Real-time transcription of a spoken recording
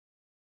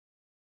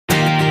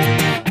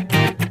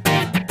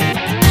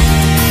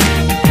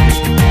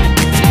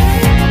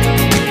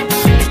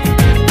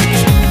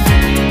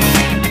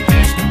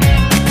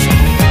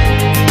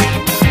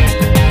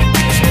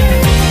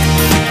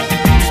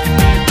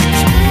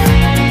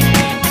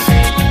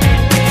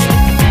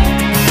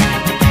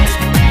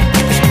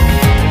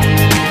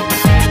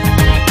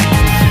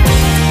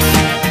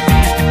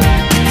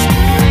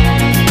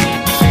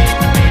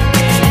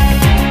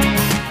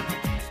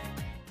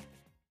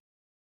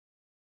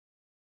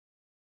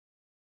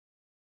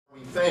We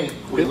think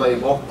we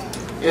label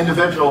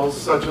individuals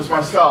such as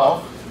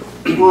myself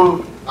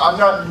who I'm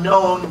not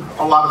known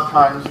a lot of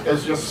times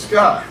as just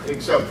Scott,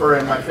 except for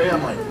in my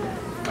family.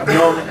 I'm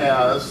known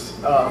as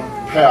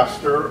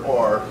pastor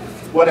or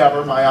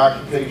whatever, my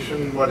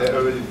occupation,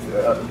 whatever,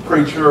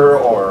 preacher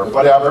or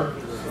whatever.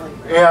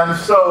 And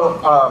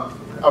so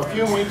a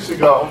few weeks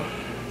ago,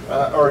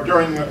 or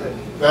during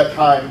that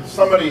time,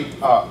 somebody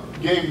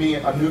gave me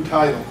a new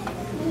title.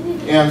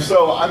 And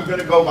so I'm going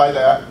to go by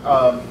that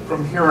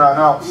from here on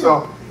out.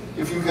 So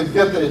if you could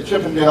get the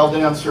Chippendale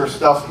dancer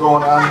stuff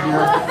going on here,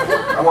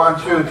 I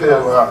want you to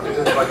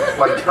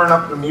like turn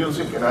up the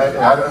music and I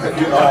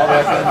you know, all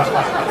that kind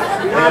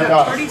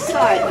of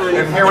stuff.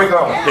 And here we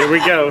go. Here we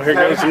go. Here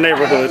goes the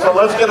neighborhood. So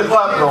let's get a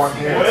clap going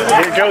here.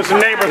 Here goes the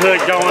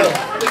neighborhood going.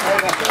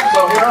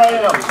 So here I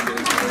am.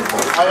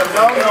 I am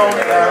now known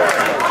as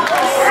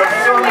the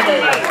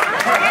Terminator.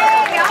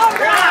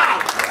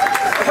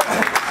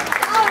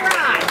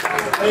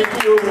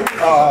 Thank you.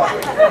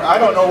 I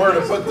don't know where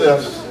to put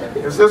this.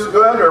 Is this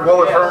good, or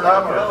will it burn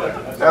up?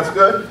 Or, that's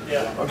good?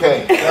 Yeah.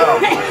 Okay. Now,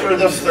 I'm sure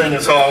this thing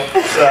is all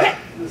set.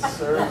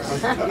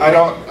 I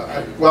don't.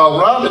 Well,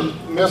 Rob and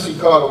Missy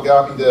Cottle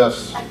got me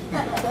this.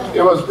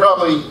 It was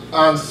probably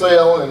on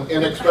sale and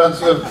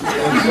inexpensive,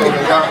 and so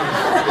they got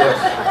me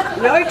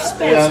this. No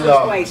expense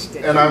was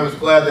wasted. And I was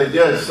glad they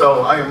did.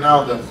 So I am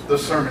now the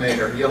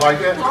Sermonator. You like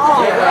it?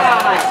 All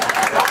right.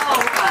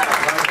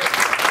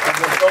 I'm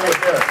going to go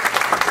with this.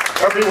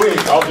 Every week,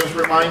 I'll just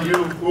remind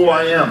you who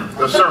I am,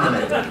 the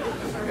Sermonator.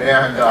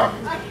 And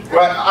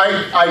but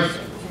I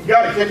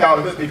got a kick out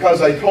of it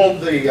because I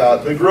told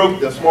the group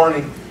this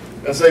morning,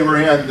 as they were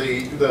in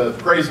the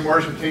praise and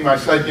worship team, I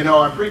said, you know,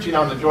 I'm preaching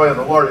on the joy of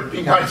the Lord. It'd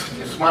be nice if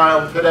you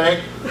smiled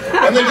today.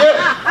 And they did.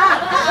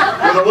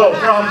 With a little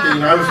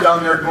prompting, I was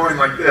down there going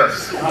like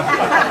this. And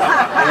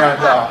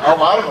a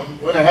lot of them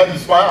went ahead and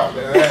smiled.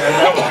 And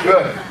that was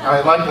good.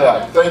 I like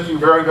that. Thank you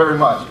very, very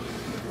much.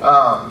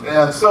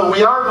 And so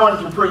we are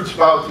going to preach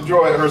about the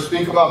joy, or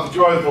speak about the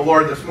joy of the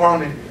Lord this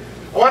morning.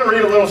 I want to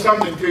read a little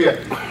something to you.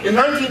 In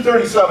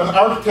 1937,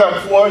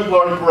 architect Floyd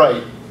Lloyd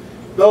Wright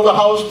built a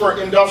house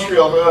for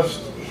industrialist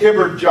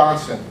Hibbert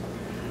Johnson.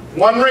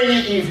 One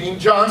rainy evening,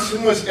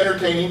 Johnson was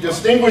entertaining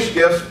distinguished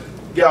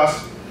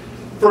guests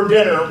for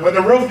dinner when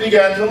the roof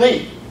began to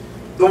leak.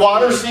 The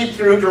water seeped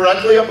through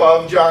directly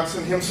above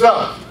Johnson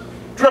himself,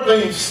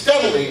 dripping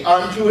steadily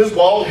onto his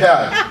bald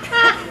head.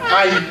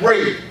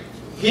 Irate,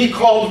 he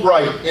called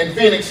Wright in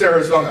Phoenix,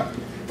 Arizona.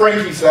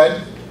 Frank, he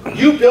said,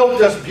 you built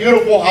this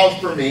beautiful house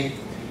for me,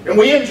 and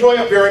we enjoy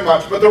it very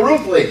much, but the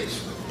roof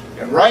leaks.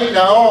 And right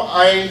now,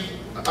 I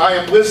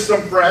am with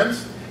some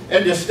friends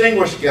and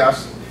distinguished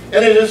guests,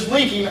 and it is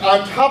leaking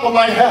on top of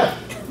my head.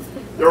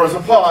 There was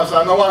a pause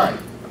on the line.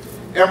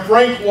 And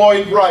Frank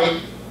Lloyd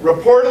Wright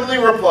reportedly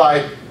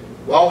replied,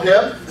 well,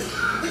 Hib,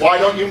 why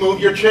don't you move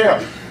your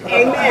chair?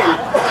 Amen.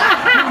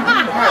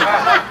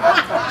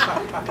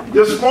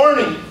 This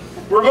morning,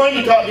 we're going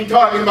to be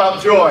talking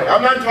about joy.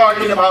 I'm not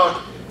talking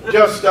about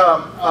just,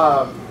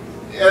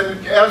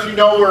 and as you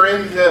know, we're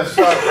in this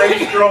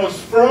Grace Grows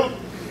Fruit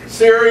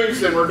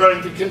series, and we're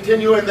going to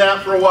continue in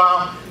that for a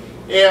while.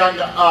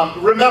 And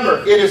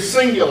remember, it is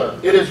singular.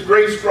 It is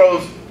Grace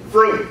Grows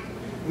Fruit.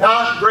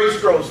 Not Grace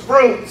Grows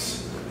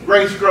Fruits.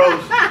 Grace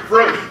Grows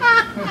Fruit.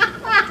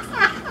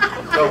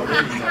 So,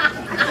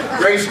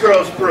 Grace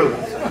Grows Fruit.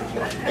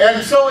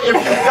 And so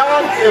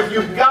if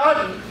you've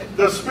got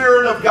the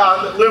Spirit of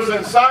God that lives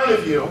inside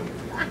of you,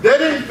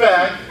 then in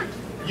fact,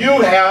 you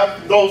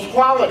have those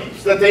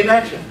qualities that they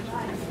mentioned.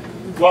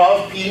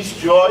 Love, peace,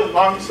 joy,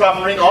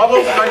 long-suffering, all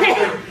those kinds of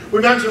things.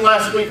 We mentioned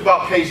last week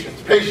about patience.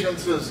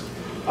 Patience is,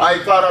 I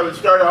thought I would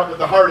start out with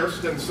the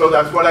hardest, and so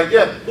that's what I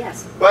did.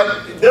 Yes.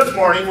 But this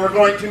morning, we're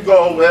going to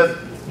go with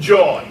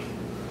joy.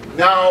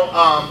 Now,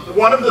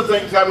 one of the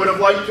things I would have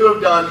liked to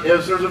have done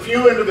is there's a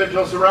few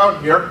individuals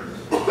around here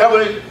that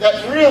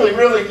really,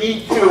 really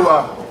need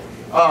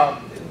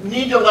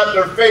to let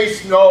their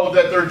face know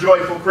that they're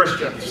joyful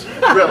Christians.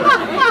 Really.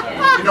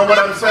 You know what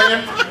I'm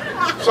saying?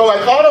 So I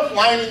thought of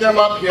lining them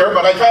up here,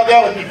 but I thought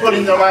that would be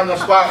putting them on the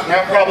spot, and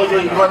that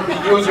probably wouldn't be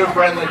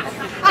user-friendly.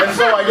 And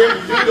so I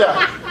didn't do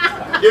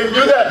that. Didn't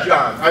do that,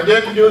 John. I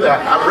didn't do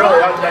that. I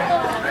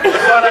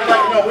thought I'd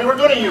like, no, we were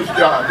going to use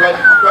John, but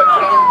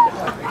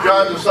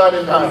John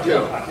decided not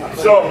to.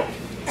 So,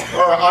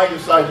 or I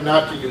decided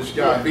not to use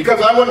John,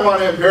 because I wouldn't want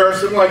to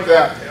embarrass him like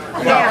that.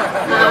 No,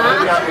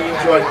 he's not being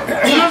joyful.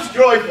 He is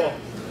joyful.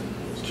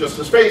 It's just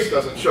the space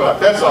doesn't show up,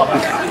 that's all.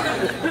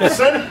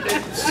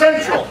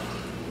 Central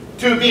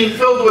to being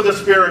filled with the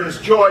Spirit is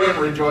joy and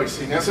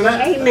rejoicing, isn't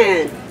it?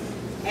 Amen.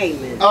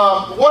 Amen.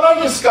 What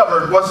I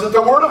discovered was that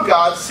the Word of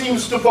God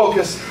seems to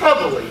focus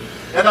heavily,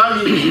 and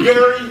I mean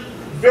very,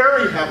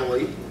 very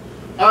heavily,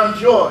 on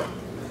joy.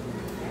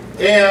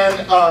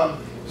 And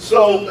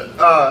so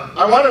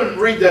I want to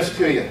read this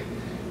to you.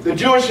 The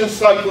Jewish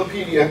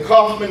encyclopedia,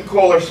 Kaufman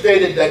Kohler,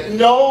 stated that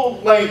no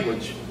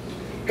language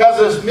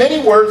has as many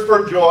words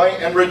for joy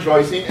and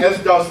rejoicing as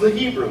does the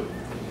Hebrew.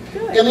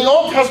 In the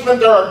Old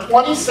Testament, there are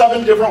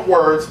 27 different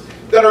words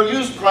that are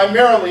used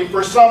primarily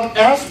for some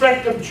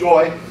aspect of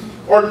joy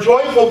or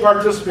joyful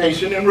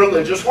participation in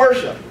religious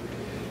worship.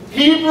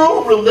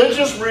 Hebrew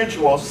religious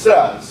ritual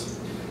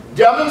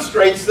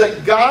demonstrates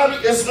that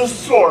God is the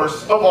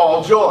source of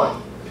all joy.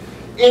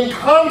 In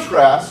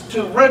contrast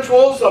to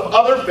rituals of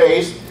other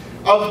faiths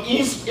of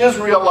East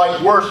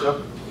Israelite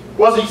worship,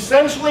 was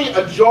essentially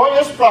a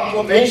joyous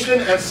proclamation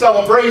and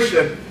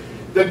celebration.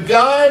 The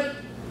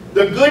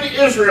good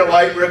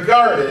Israelite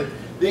regarded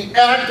the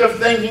act of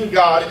thanking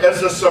God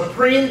as the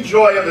supreme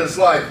joy of his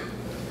life.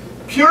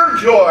 Pure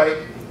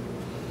joy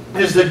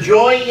is the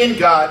joy in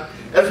God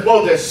as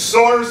both its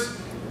source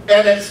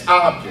and its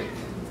object.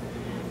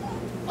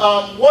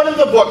 One of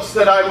the books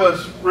that I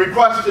was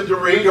requested to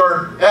read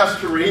or asked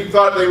to read,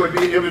 thought it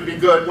would be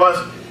good,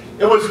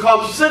 was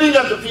called Sitting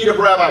at the Feet of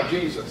Rabbi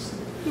Jesus.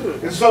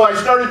 And so I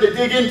started to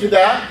dig into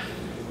that,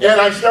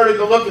 and I started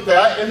to look at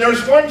that, and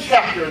there's one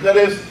chapter that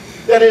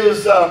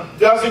is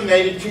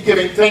designated to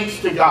giving thanks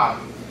to God.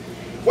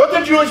 What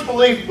the Jewish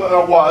belief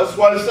was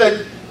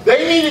that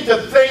they needed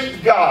to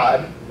thank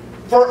God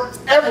for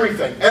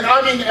everything, and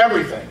I mean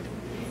everything.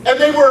 And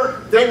they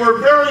were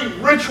very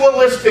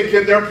ritualistic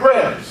in their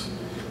prayers.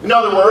 In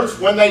other words,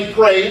 when they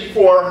prayed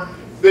for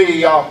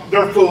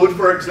their food,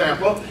 for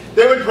example,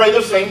 they would pray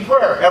the same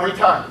prayer every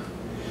time.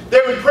 They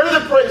would pray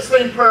the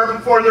same prayer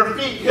before their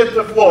feet hit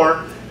the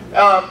floor.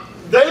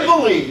 They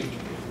believed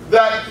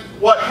that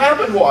what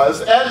happened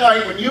was, at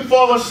night when you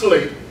fall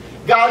asleep,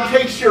 God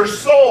takes your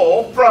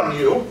soul from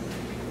you,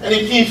 and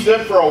he keeps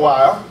it for a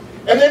while,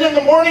 and then in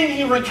the morning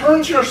he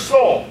returns your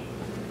soul.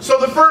 So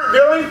the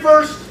very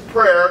first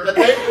prayer that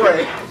they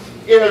pray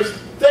is,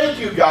 thank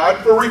you,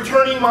 God, for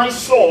returning my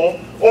soul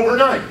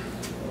overnight.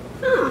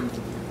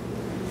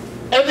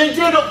 And they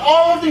did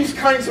all of these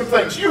kinds of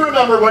things. You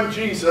remember when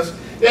Jesus,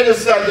 it is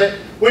said that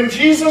when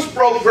Jesus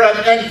broke bread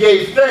and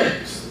gave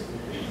thanks,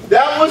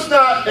 that was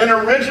not an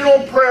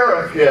original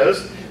prayer of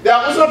his.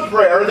 That was a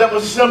prayer that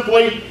was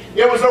simply,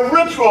 it was a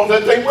ritual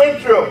that they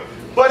went through.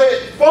 But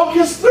it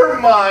focused their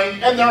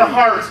mind and their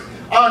hearts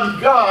on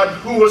God,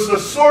 who was the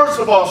source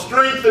of all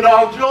strength and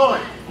all joy.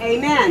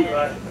 Amen.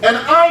 And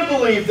I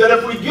believe that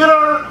if we get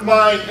our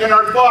mind and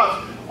our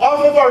thoughts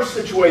off of our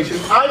situation,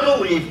 I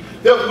believe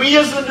that we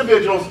as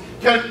individuals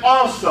can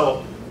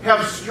also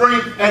have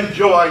strength and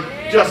joy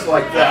just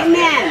like that.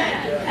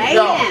 Amen.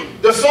 Now,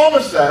 the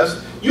psalmist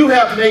says, you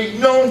have made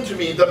known to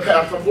me the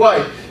path of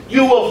life.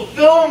 You will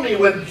fill me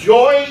with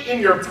joy in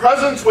your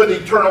presence, with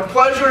eternal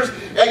pleasures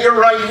at your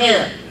right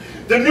hand.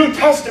 The New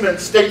Testament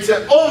states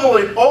it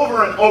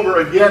over and over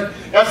again,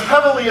 as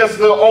heavily as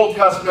the Old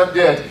Testament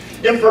did.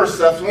 In 1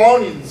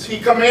 Thessalonians, he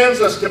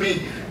commands us to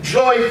be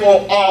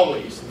joyful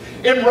always.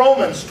 In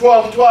Romans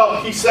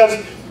 12:12, he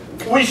says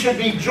we should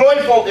be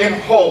joyful in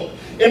hope.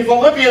 In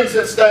Philippians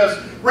it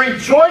says,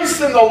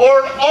 rejoice in the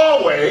Lord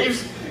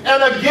always,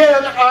 and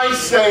again I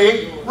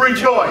say,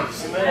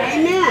 rejoice.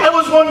 Amen. I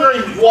was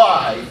wondering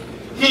why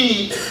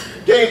he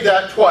gave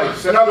that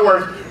twice. In other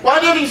words, why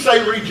did he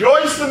say,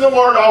 rejoice in the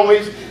Lord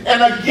always,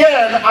 and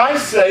again I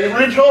say,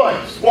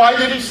 rejoice? Why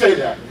did he say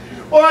that?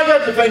 Well, I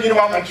got to thinking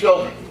about my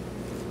children.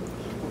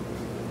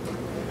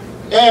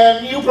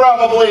 And you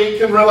probably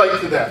can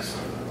relate to this.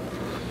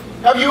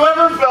 Have you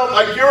ever felt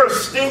like you're a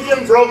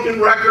stinking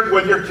broken record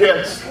with your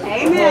kids?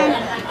 Amen.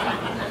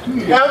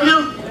 Have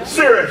you?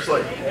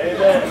 Seriously.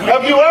 Amen.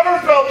 Have you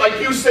ever felt like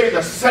you say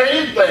the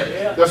same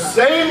thing, the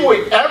same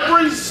week,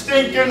 every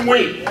stinking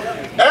week?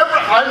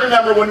 I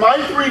remember when my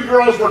 3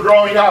 girls were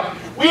growing up,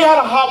 we had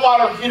a hot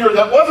water heater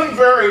that wasn't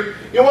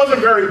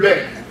very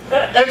big.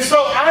 And so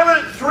I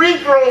went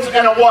 3 girls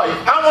and a wife.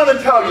 I want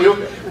to tell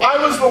you, I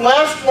was the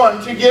last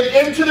one to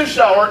get into the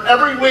shower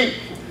every week.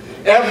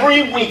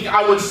 Every week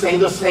I would say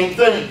the same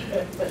thing.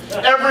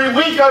 Every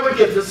week I would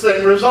get the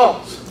same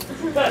results.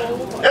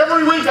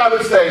 Every week I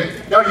would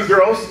say, now you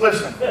girls,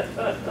 listen.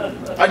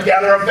 I'd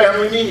gather a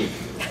family meeting.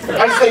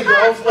 I'd say,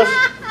 girls,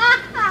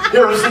 listen.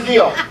 Here's the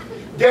deal.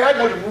 Dad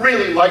would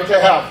really like to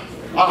have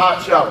a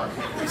hot shower.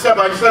 Except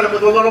I said it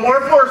with a little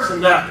more force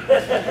than that.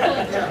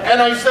 And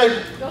I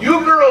said,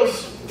 you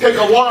girls take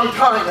a long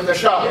time in the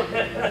shower.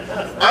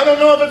 I don't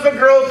know if it's a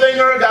girl thing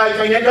or a guy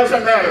thing, it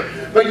doesn't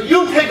matter. But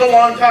you take a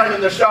long time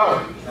in the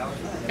shower.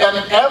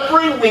 And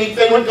every week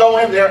they would go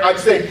in there, I'd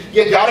say,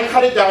 you gotta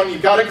cut it down, you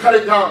gotta cut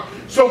it down.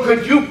 So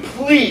could you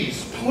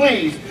please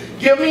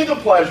give me the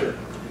pleasure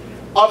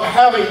of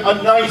having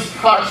a nice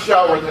hot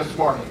shower this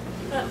morning?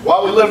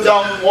 While we lived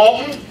down in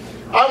Walton,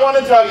 I want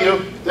to tell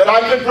you that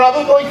I could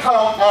probably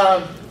count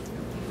on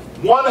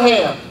one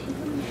hand.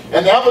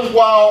 And that was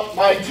while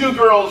my 2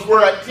 girls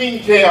were at teen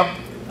camp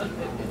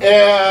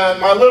and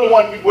my little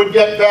one would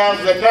get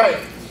baths at night.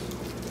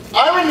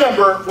 I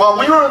remember while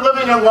we were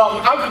living in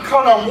Walton, I could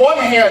count on one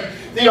hand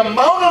the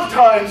amount of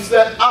times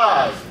that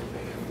I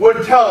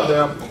would tell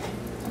them,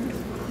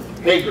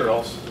 hey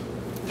girls,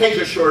 take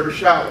a shorter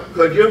shower,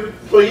 could you?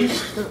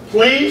 Please,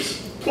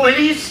 please,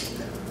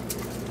 please.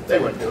 They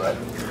wouldn't do it.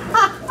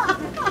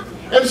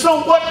 And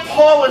so what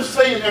Paul is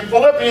saying in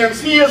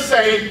Philippians, he is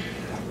saying,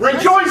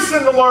 rejoice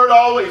in the Lord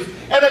always.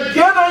 And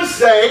again I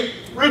say,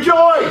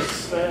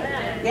 rejoice.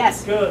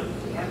 Yes. Good.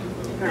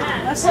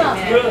 Let's say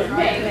Good.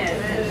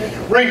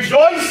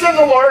 Rejoice in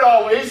the Lord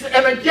always,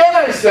 and again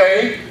I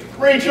say,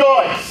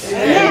 rejoice.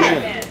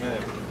 Amen.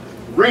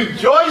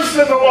 Rejoice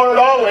in the Lord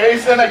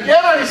always, and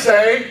again I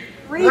say,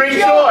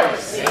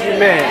 rejoice.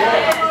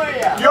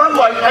 Amen. You're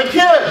like my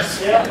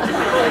kids.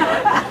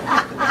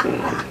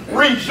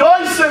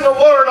 Rejoice in the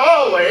Lord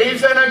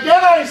always, and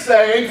again I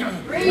say,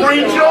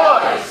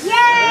 rejoice.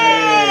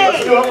 Yay!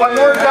 Let's do it one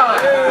more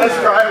time. Let's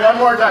try it one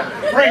more time.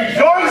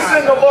 Rejoice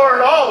in the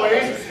Lord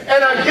always,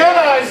 and again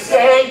I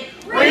say,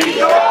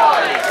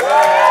 rejoice.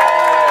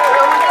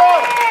 There we go.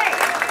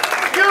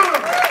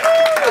 Beautiful.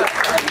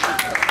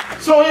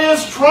 So he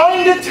is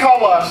trying to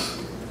tell us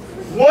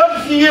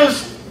what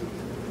is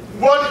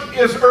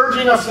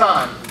urging us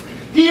on.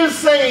 He is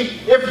saying,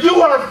 if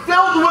you are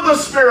filled with the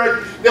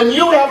Spirit, then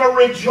you have a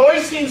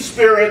rejoicing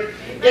spirit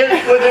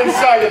within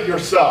inside of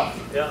yourself.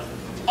 Yeah.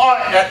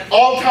 At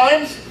all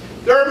times,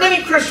 there are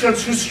many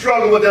Christians who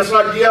struggle with this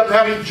idea of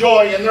having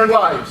joy in their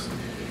lives.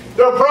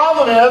 Their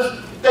problem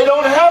is, they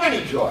don't have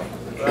any joy.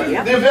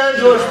 Yep. The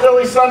evangelist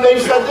Billy Sunday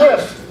said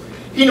this.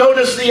 He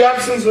noticed the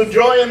absence of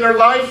joy in their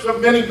lives of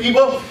many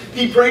people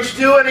he preached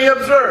to, and he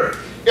observed,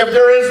 if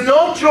there is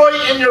no joy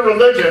in your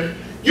religion,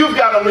 you've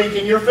got a leak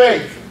in your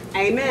faith.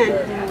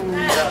 Amen.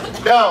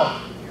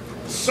 Now,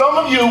 some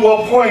of you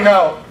will point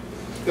out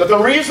that the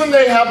reason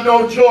they have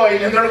no joy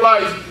in their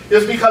lives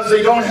is because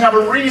they don't have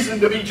a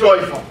reason to be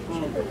joyful.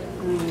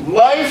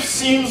 Life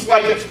seems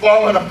like it's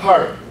falling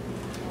apart.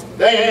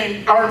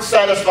 They aren't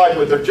satisfied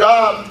with their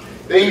job.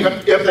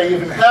 If they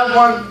even have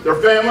one, their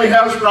family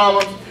has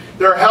problems.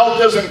 Their health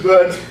isn't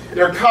good.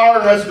 Their car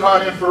has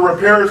gone in for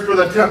repairs for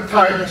the 10th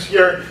time this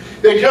year.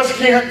 They just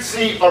can't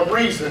see a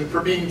reason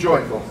for being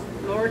joyful.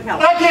 Lord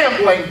help. I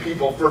can't blame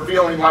people for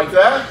feeling like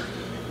that.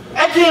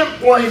 I can't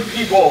blame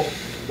people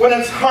when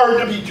it's hard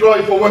to be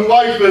joyful, when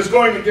life is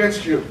going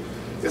against you.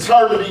 It's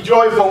hard to be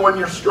joyful when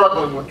you're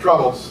struggling with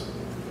troubles.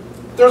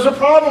 There's a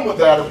problem with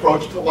that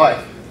approach to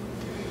life.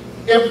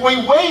 If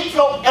we wait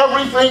till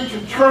everything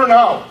to turn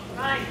out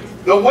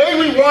the way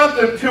we want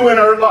them to in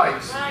our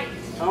lives,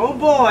 Oh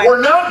boy.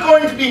 we're not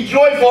going to be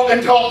joyful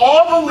until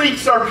all the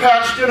leaks are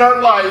patched in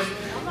our lives.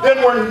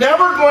 Then we're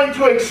never going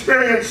to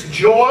experience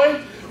joy.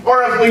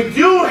 Or if we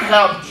do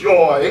have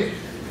joy,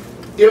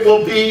 it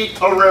will be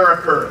a rare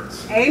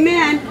occurrence.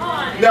 Amen.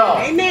 Now,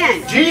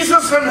 Amen.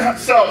 Jesus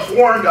himself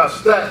warned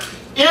us that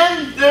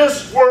in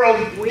this world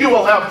you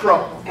will have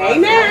trouble.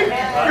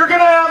 Amen. You're going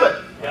to have it.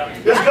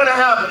 It's going to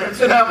happen.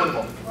 It's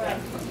inevitable.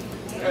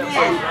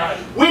 Amen.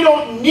 We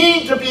don't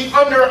need to be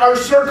under our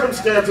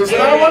circumstances.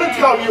 And I want to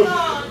tell you,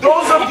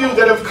 those of you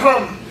that have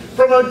come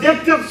from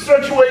addictive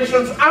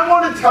situations, I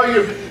want to tell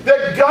you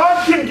that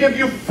God can give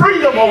you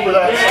freedom over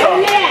that stuff.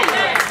 Amen.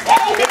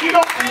 If you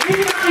don't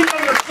need to be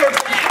under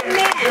circumstances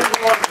any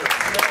longer.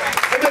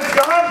 And that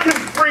God can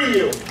free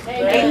you.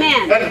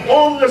 Amen. And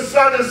whom the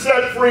Son has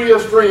set free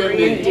is free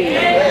indeed.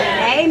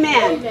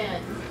 Amen.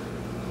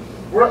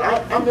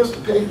 I missed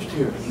a page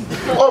here.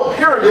 Oh,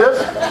 here it is.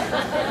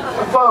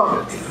 I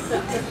found it.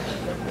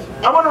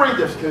 I want to read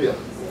this to you.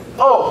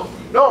 Oh,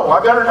 no, I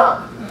better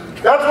not.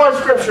 That's why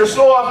Scripture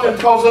so often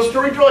tells us to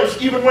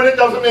rejoice, even when it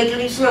doesn't make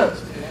any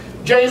sense.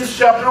 James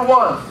chapter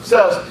 1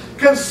 says,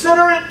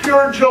 consider it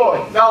pure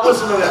joy. Now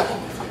listen to this.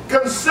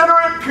 Consider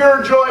it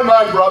pure joy,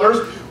 my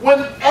brothers,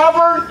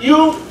 whenever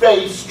you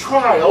face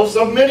trials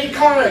of many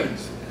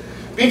kinds.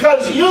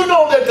 Because you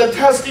know that the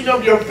testing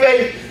of your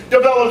faith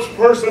develops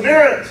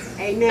perseverance.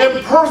 Amen.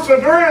 And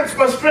perseverance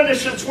must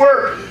finish its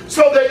work,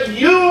 so that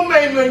you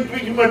may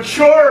be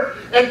mature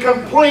and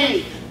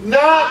complete,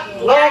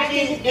 not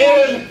lacking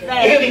in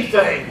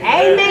anything.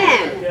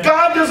 Amen.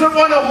 God doesn't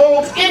want to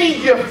hold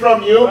any gift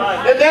from you,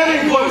 and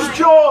that includes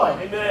joy.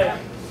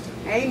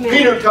 Amen.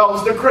 Peter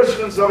tells the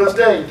Christians of his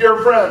day, dear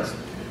friends,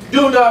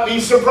 do not be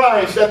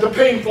surprised at the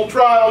painful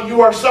trial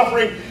you are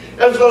suffering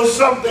as though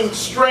something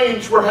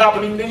strange were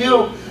happening to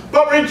you,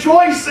 but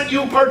rejoice that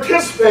you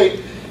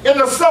participate in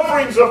the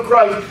sufferings of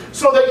Christ,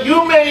 so that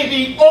you may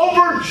be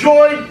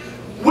overjoyed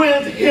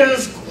when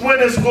His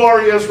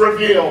glory is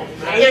revealed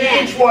in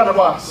each one of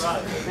us.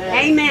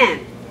 Amen.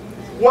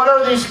 What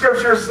are these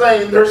scriptures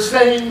saying? They're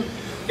saying,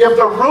 if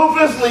the roof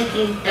is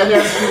leaking and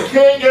if you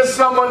can't get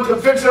someone to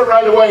fix it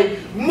right away,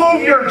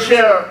 move your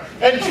chair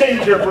and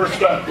change your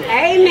perspective.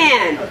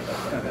 Amen.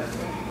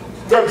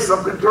 Take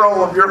some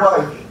control of your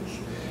life.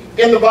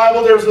 In the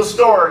Bible, there's a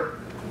story.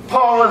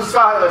 Paul and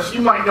Silas, you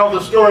might know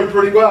the story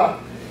pretty well.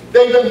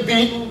 They've been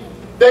beaten.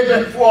 They've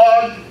been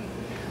flogged.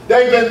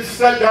 They've been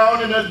set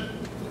down in a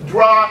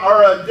dry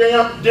or a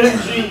damp,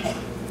 dingy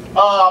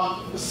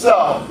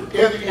cell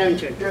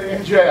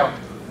in jail.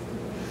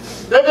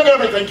 They've been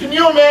everything. Can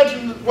you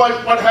imagine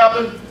what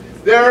happened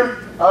there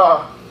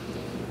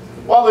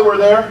while they were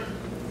there?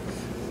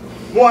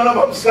 One of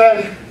them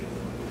said,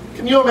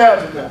 can you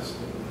imagine this?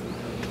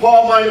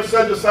 Paul might have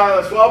said to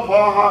Silas,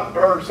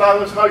 well,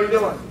 Silas, how you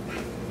doing?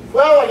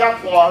 Well, I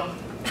got flogged.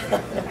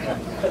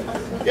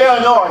 Yeah, I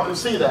know, I can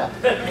see that.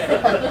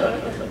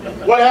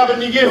 What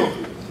happened to you?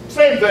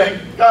 Same thing,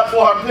 got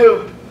flogged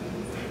too.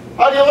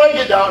 How do you like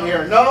it down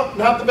here? No,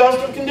 not the best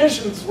of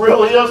conditions.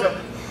 Really isn't.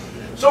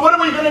 So what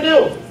are we going to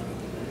do?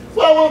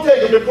 Well, we'll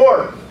take him to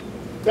court.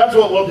 That's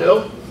what we'll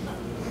do.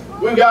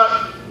 We've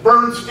got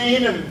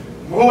Bernstein and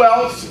who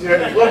else?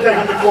 We'll take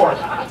him to court.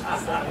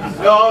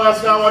 No,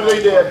 that's not what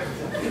they did.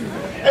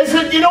 They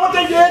said, you know what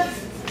they did?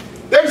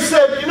 They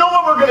said, you know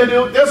what we're going to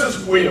do? This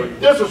is weird.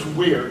 This is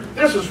weird.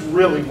 This is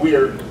really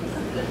weird.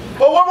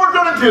 But what we're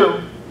going to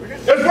do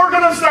is we're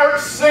going to start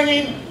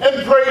singing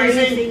and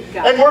praising,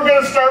 and we're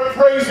going to start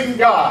praising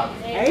God.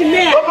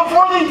 Amen. But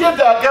before they did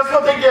that, guess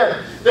what they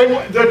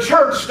did? The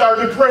church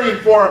started praying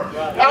for him.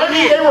 I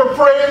mean, they were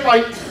praying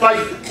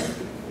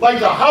like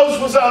the house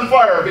was on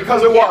fire,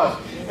 because it was.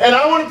 And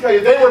I want to tell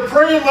you, they were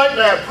praying like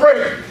that,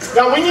 praying.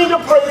 Now we need to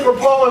pray for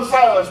Paul and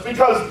Silas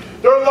because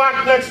they're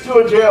locked next to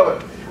a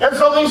jailer. And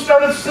so they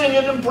started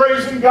singing and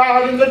praising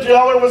God, and the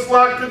jailer was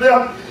locked to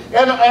them.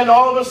 And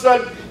all of a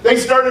sudden, they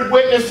started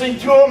witnessing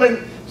to him.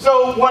 And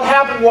so what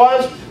happened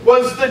was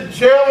the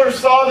jailer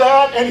saw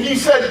that, and he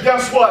said,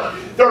 guess what?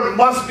 There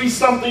must be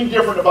something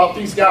different about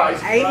these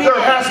guys. Amen. There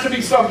has to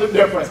be something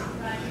different.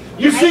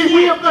 You see,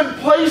 we have been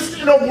placed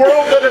in a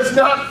world that is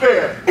not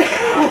fair.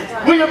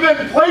 We have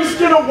been placed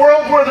in a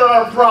world where there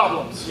are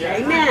problems.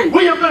 Amen.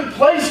 We have been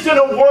placed in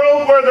a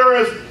world where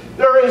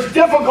there is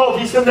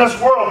difficulties in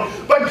this world.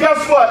 But guess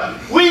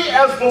what? We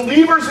as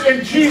believers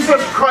in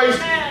Jesus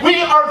Christ,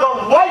 we are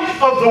the light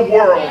of the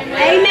world.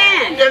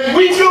 Amen. And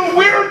we do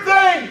weird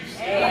things.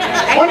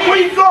 When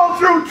we go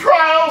through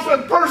trials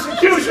and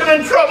persecution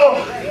and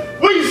trouble,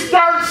 we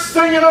start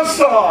singing a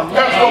song.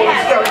 That's what we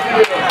start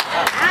to do.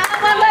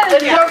 Hallelujah.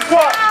 And guess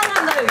what?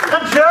 Hallelujah. The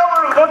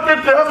jailer looked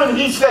at them and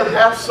he said,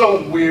 that's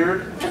so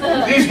weird.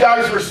 These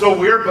guys are so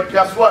weird, but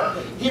guess what?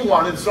 He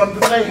wanted something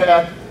they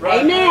had.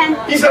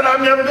 Amen. He said,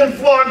 I've never been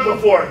flogged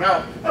before.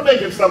 Now, I'm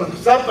making some of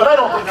this up, but I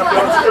don't think I'm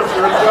doing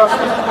scripture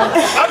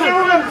injustice. I've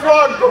never been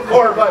flogged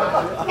before, but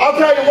I'll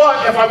tell you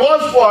what, if I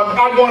was flogged,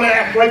 I'm going to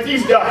act like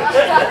these guys.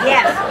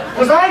 Yes.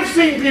 Because I've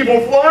seen people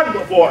flogged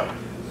before.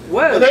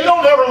 Whoa. And they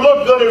don't ever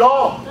look good at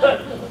all.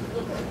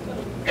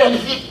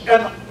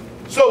 And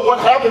so what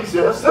happens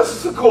is, this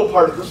is the cool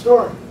part of the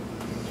story.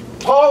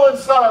 Paul and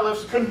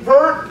Silas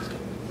convert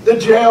the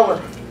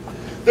jailer.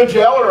 The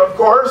jailer, of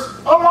course,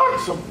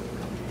 unlocks them.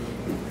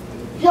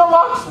 He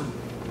unlocks them.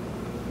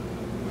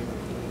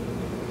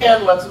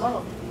 And lets them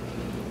out.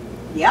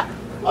 Yep.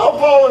 Well,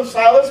 Paul and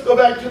Silas go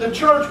back to the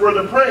church where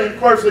they're praying. Of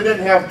course, they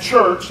didn't have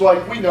church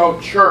like we know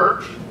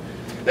church.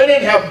 They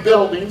didn't have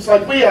buildings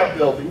like we have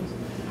buildings.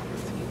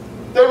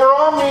 They were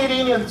all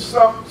meeting in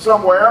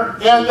somewhere,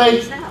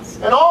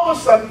 and all of a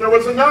sudden there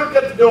was a knock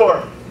at the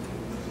door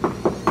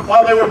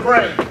while they were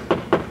praying.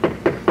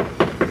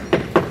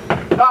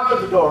 Knock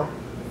at the door.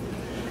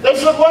 They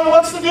said, well,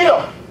 what's the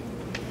deal?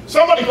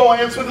 Somebody go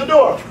answer the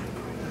door.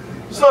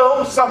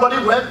 So somebody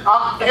went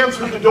up,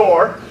 answered the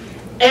door,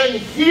 and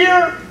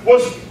here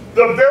was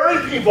the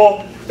very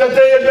people that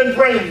they had been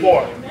praying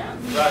for.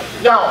 Right.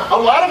 Now, a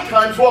lot of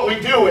times what we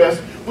do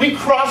is we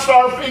cross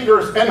our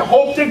fingers and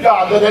hope to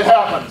God that it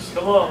happens.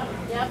 Come on.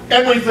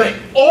 And we think,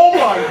 oh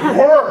my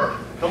word.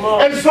 Come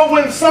on. And so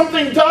when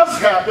something does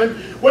happen,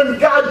 when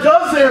God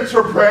does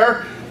answer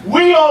prayer,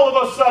 we all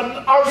of a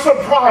sudden are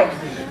surprised.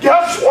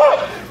 Guess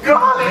what?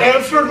 God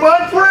answered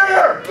my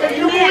prayer. Can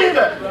you believe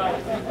it?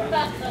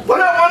 But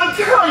I want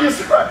to tell you,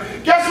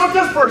 guess what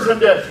this person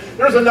did?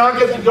 There's a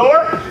knock at the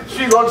door.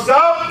 She looks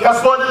out.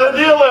 Guess what the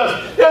deal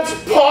is? It's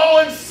Paul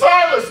and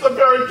Silas, the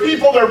very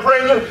people they're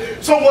praying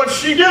to. So what's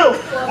she do?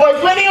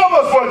 Like many of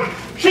us would.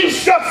 She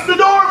shuts the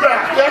door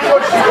back. That's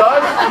what she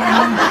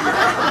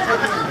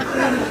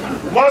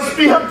does. Must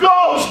be a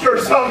ghost or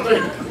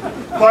something.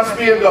 Must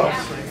be a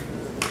ghost.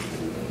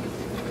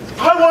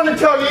 I want to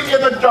tell you,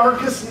 in the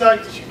darkest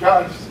nights, you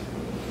guys,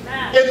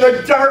 in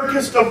the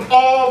darkest of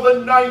all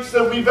the nights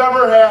that we've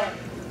ever had,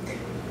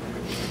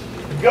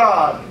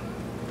 God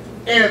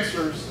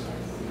answers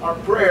our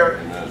prayer.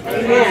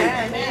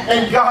 Amen.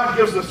 And God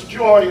gives us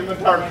joy in the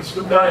darkest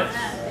of nights.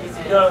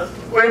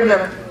 Wait a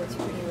minute.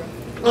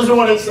 Listen to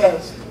what it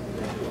says.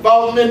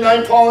 About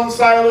midnight, Paul and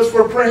Silas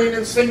were praying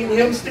and singing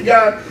hymns to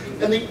God,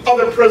 and the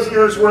other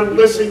prisoners were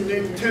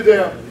listening to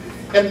them.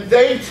 And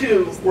they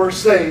too were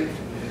saved.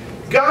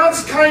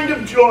 God's kind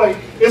of joy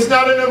is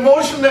not an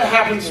emotion that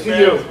happens to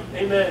you.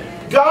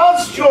 Amen.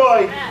 God's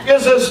joy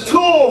is His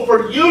tool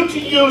for you to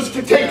use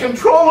to take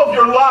control of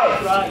your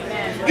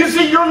life. You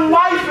see, your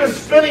life is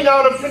spinning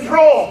out of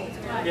control.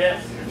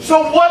 Yes.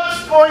 So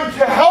what's going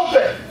to help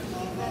it?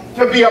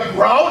 To be a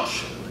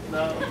grouch?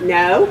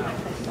 No.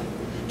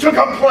 To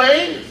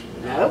complain?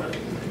 No.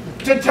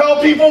 To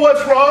tell people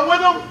what's wrong with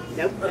them?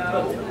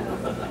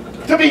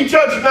 Nope. To be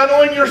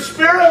judgmental in your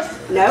spirit?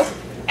 Nope.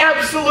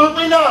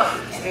 Absolutely not.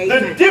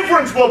 Amen. The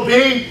difference will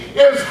be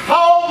is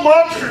how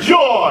much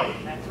joy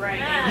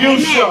you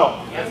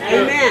show.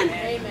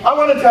 Amen. I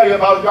want to tell you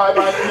about a guy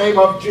by the name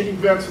of Gene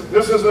Vincent.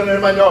 This isn't in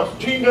my notes.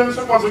 Gene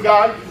Vincent was a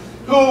guy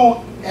who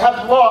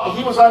had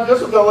he was on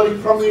disability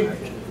from the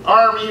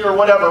Army or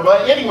whatever.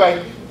 But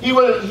anyway,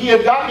 he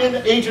had gotten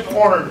into Agent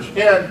Orange,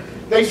 and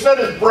they said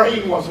his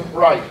brain wasn't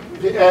right.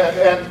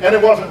 and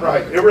it wasn't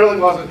right. It really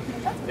wasn't.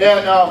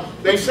 And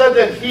they said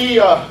that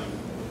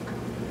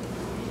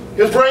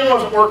his brain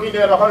wasn't working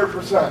at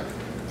 100%.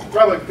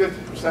 Probably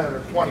 50%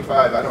 or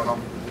 25, I don't know.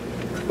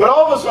 But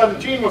all of a sudden,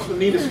 Gene was the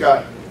neatest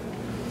guy.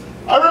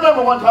 I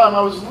remember one time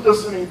I was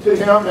listening to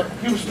him, and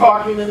he was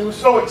talking, and he was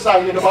so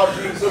excited about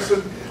Jesus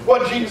and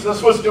what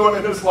Jesus was doing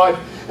in his life.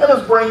 And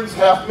his brain's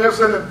half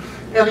missing,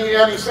 and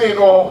he's saying,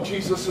 oh,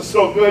 Jesus is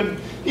so good.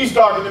 He's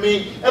talking to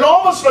me. And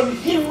all of a sudden,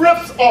 he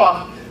rips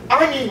off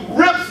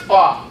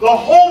the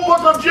whole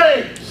book of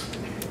James.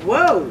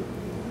 Whoa.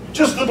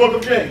 Just the book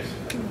of James.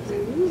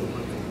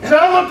 And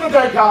I looked at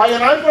that guy,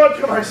 and I thought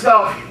to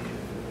myself,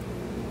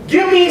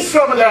 give me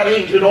some of that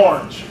Agent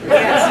Orange.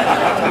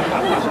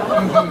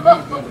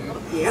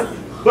 Yep.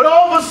 But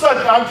all of a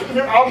sudden,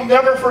 I'll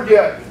never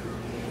forget.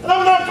 And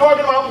I'm not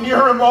talking about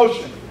mere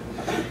emotion.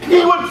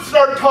 He would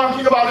start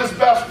talking about his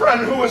best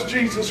friend, who was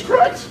Jesus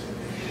Christ.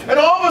 And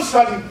all of a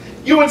sudden,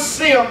 you would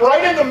see him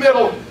right in the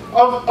middle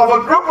of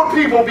a group of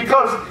people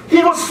because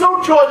he was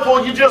so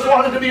joyful you just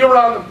wanted to be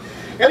around him.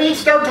 And he'd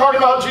start talking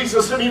about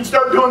Jesus, and he'd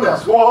start doing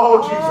this,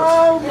 whoa, Jesus.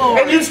 Oh,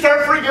 and you'd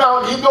start freaking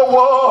out, and he'd go,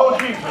 whoa,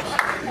 Jesus.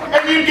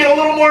 And you'd get a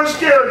little more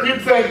scared.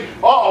 You'd think,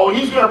 uh-oh,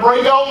 he's going to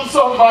break out in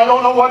something. I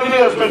don't know what it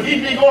is. But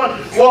he'd be going,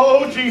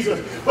 whoa, Jesus.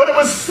 But it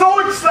was so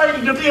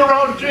exciting to be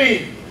around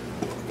Gene.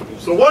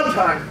 So one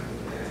time,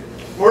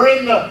 we're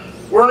in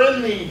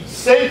the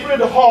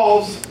sacred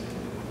halls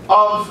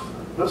of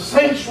the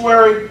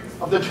sanctuary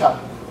of the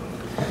chapel.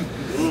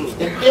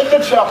 And in the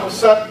chapel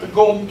sat the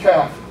golden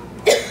calf.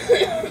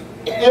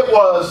 It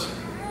was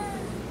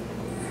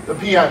the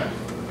piano.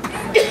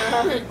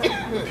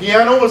 The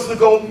piano was the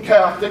golden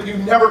calf that you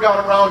never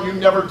got around, you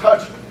never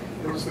touched.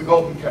 It was the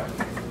golden calf.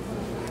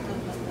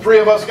 3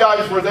 of us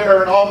guys were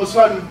there, and all of a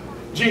sudden,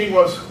 Gene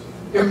was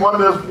in one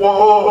of his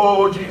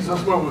whoa,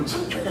 Jesus moods.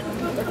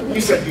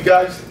 He said, you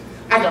guys,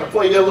 I got to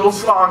play you a little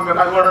song that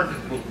I learned.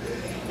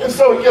 And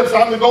so he gets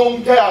on the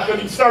golden calf, and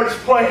he starts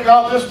playing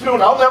out this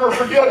tune. I'll never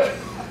forget it.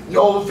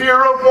 No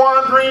fear of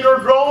wandering or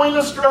growing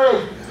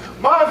astray.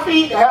 My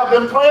feet have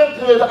been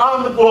planted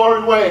on the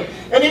glory way.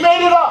 And he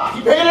made it up.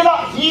 He made it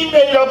up. He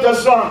made up the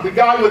song. The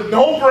guy with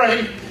no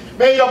brain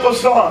made up a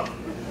song.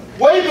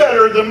 Way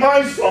better than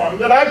my song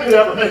that I could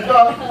ever make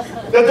up.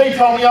 That they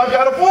tell me I've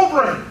got a full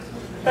brain.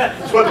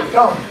 That's what they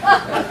tell me.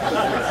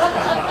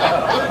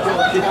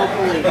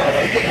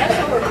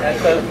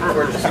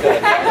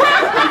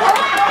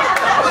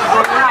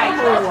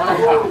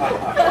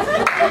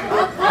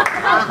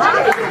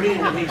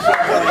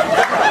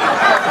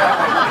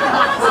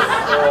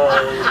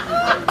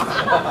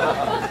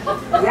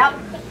 Yep.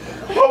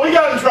 Well, we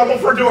got in trouble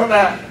for doing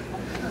that.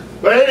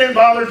 But it didn't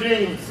bother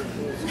Gene.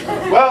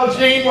 Well,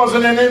 Gene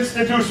wasn't an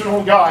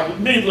institutional guy,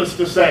 needless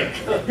to say.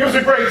 He was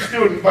a great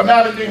student, but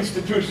not an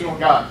institutional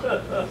guy.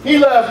 He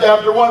left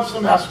after one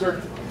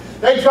semester.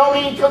 They tell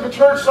me he took a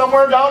church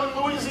somewhere down in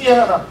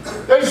Louisiana.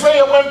 They say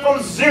it went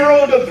from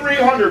 0 to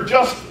 300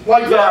 just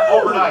like that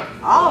overnight.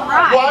 All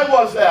right. Why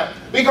was that?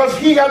 Because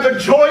he had the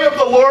joy of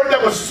the Lord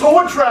that was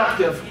so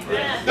attractive,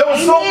 that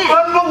was so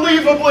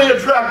unbelievably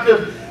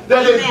attractive,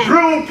 that it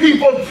drew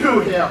people to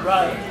him.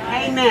 Right.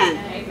 Amen.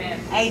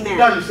 Amen.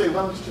 Now you say,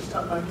 well, it's just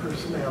not my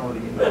personality.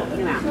 You know.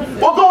 Yeah.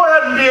 Well, go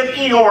ahead and be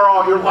an Eeyore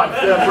all your life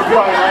then, for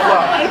crying out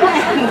loud.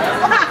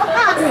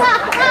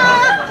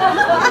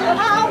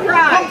 All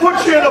right. I'll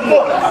put you in a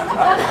book.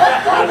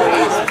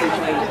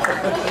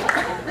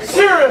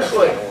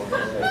 Seriously.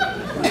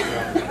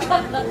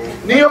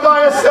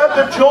 Nehemiah said,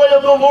 the joy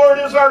of the Lord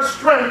is our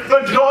strength.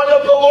 The joy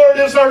of the Lord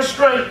is our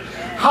strength.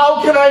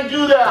 How can I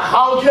do that?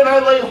 How can I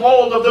lay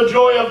hold of the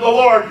joy of the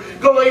Lord?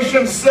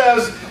 Galatians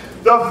says,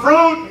 the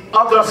fruit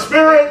of the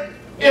Spirit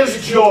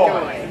is joy.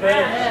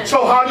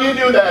 So how do you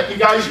do that? You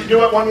guys, you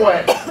do it one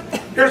way.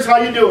 Here's how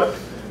you do it.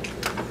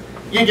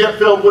 You get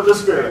filled with the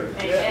Spirit.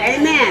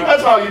 Amen.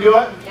 That's how you do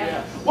it.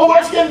 Well,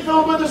 let's get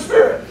filled with the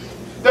Spirit.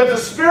 That the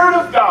Spirit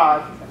of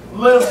God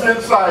lives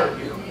inside of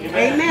you.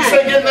 Amen. You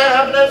say, didn't that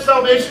happen at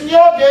salvation?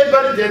 Yeah, it did,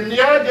 but it didn't.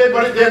 Yeah, it did,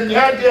 but it didn't.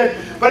 Yeah, it did,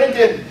 but it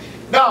didn't.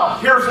 Now,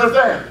 here's the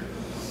thing.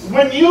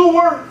 When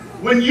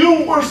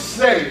you were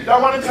saved, I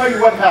want to tell you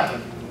what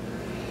happened.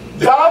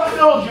 God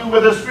filled you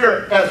with His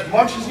Spirit as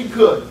much as He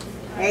could.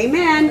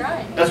 Amen.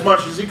 As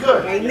much as He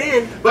could.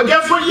 Amen. But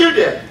guess what you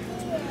did?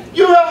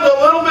 You held a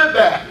little bit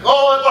back.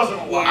 Oh, it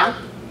wasn't a lot.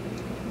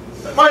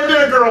 It might have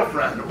been a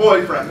girlfriend, a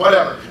boyfriend,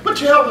 whatever. But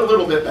you held a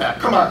little bit back.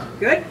 Come on.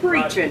 Good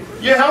preaching.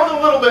 You held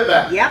a little bit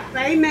back. Yep.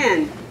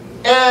 Amen.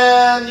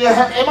 And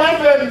it might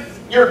have been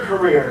your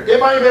career. It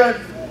might have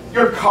been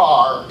your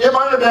car. It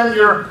might have been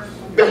your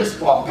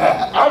baseball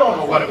bat. I don't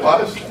know what it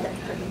was.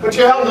 But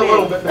you held a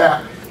little bit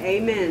back.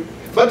 Amen.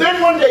 But then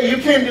one day you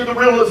came to the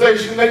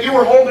realization that you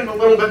were holding a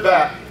little bit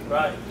back.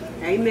 Right.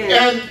 Amen.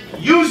 And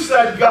you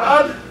said,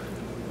 God,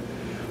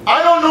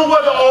 I don't know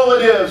what all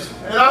it is,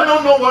 and I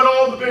don't know what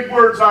all the big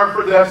words are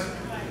for this,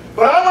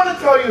 but I want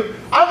to tell you,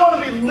 I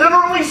want to be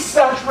literally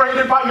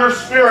saturated by your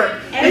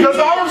Spirit. Because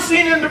I have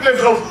seen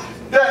individuals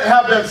that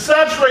have been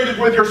saturated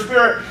with your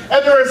Spirit,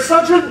 and there is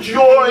such a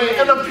joy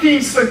and a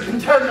peace and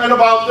contentment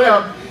about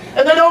them.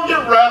 And they don't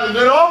get rattled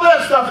and all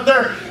that stuff in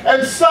there.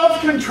 And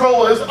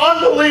self-control is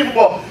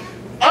unbelievable.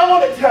 I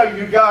want to tell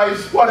you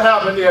guys what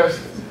happened is,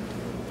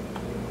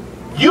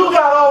 you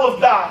got all of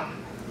God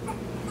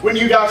when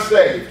you got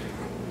saved.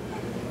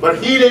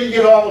 But He didn't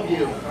get all of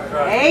you.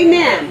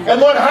 Amen.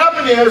 And what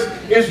happened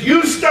is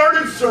you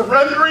started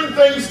surrendering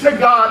things to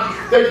God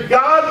that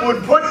God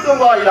would put the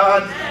light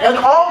on, and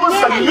all of a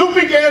sudden you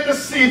began to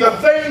see the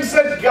things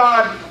that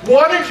God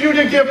wanted you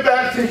to give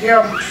back to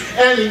Him,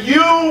 and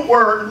you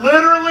were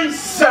literally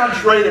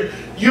saturated.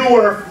 You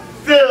were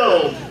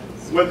filled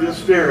with the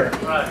Spirit.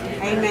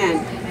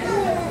 Amen.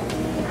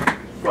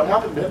 That's what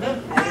happened, didn't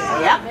it?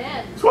 Yep.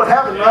 That's what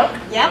happened, right?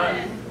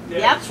 Yep. Yep.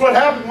 That's what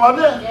happened,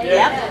 wasn't it?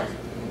 Yep.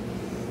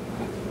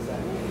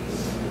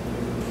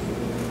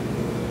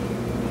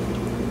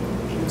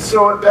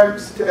 So it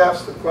begs to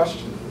ask the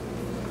question.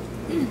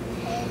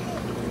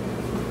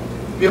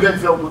 You've been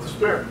filled with the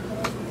Spirit.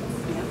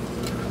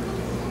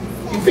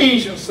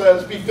 Ephesians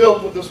says, be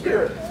filled with the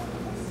Spirit.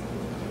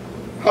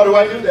 How do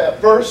I do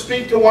that? First,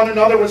 speak to one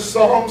another with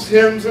psalms,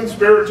 hymns, and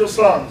spiritual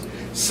songs.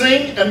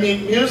 Sing and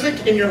make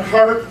music in your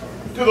heart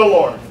to the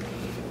Lord.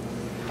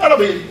 That'll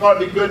be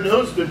good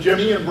news to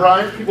Jimmy and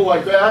Brian, people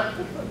like that.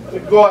 To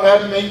go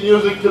ahead and make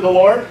music to the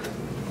Lord.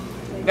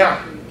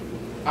 Now,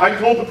 I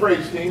told the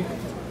praise team,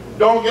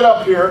 don't get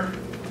up here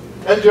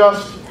and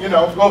just,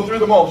 go through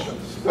the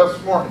motions this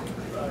morning.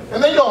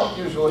 And they don't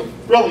usually.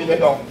 Really, they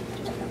don't.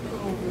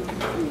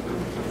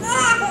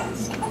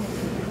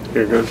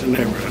 Here goes the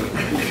neighborhood.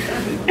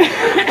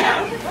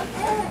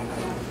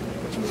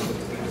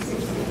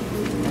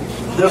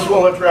 This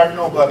will attract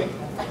nobody.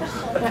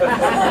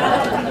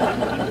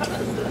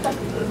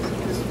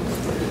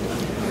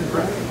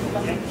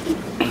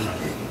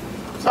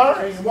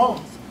 Sorry, you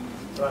won't.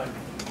 Right.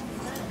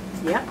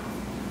 Yep.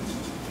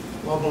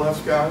 Well, bless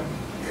God.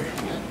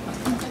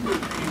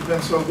 You've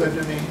been so good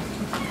to me.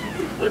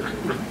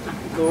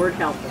 Lord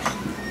help us.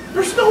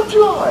 There's no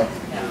joy.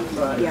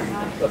 Yeah.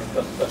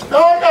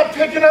 No, I'm not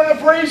picking on the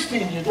praise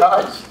team, you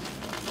guys.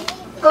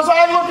 Because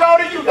I look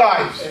out at you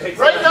guys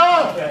right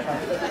now.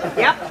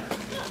 Yep.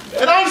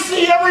 And I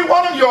see every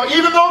one of you,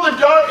 even though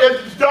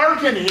it's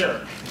dark in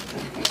here.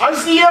 I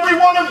see every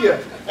one of you.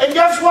 And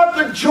guess what?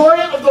 The joy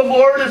of the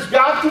Lord has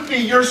got to be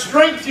your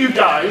strength, you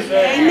guys.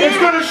 Amen. It's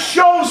going to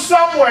show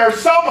somewhere,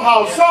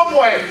 somehow, some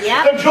way.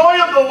 Yep. The joy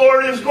of the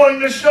Lord is going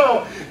to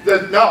show.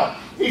 That no,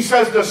 He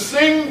says to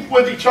sing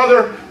with each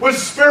other with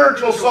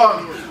spiritual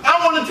songs. I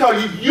want to tell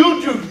you,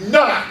 you do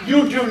not,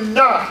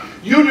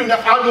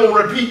 I will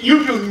repeat,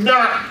 you do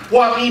not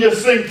want me to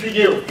sing to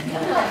you.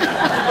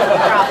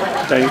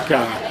 Thank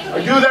God. I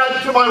do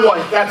that to my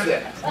wife, that's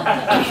it.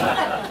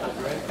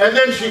 And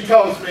then she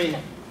tells me,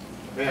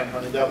 man,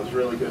 honey, that was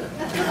really good.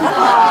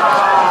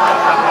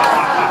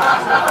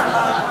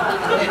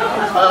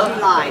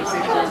 Lies.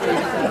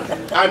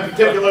 I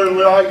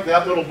particularly like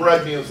that little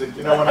bread music,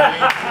 you know what I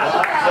mean?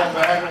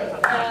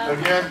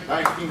 Again,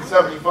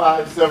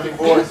 1975,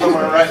 74,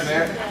 somewhere right in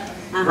there.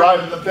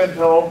 Driving the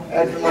Pinto,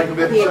 acting like a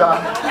big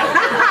shot.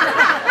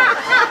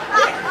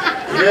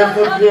 If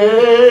a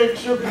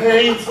picture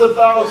paints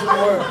 1,000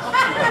 words,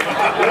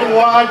 then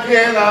why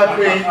can't I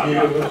paint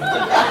you?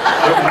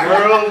 The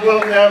world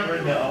will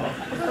never know.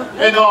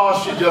 And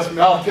oh, she just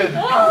melted.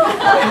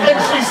 And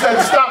she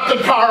said, stop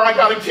the car, I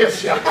gotta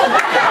kiss you.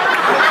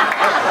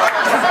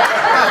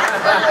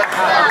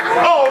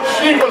 Oh,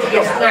 she was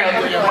just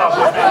madly in love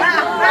with me.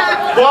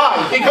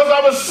 Why? Because I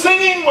was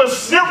singing with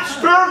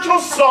spiritual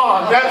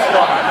song, that's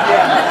why.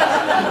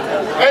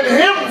 And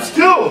hymns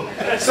too.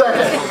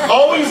 Second,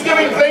 always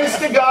giving thanks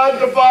to God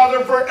the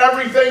Father for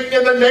everything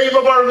in the name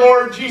of our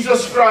Lord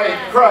Jesus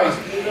Christ.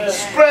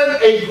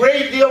 Spend a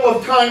great deal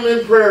of time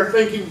in prayer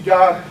thanking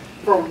God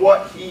for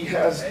what He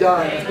has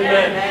done.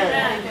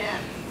 Amen.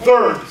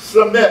 Third,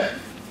 submit.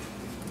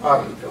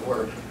 I hate the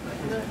word.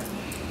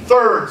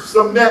 Third,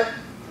 submit.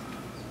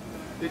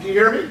 Did you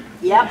hear me?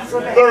 Yep.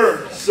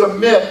 Third,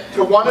 submit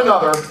to one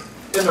another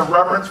in the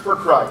reverence for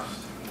Christ.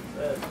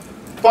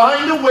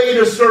 Find a way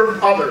to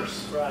serve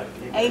others.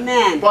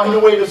 Amen. Find a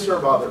way to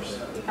serve others.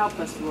 Help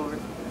us, Lord.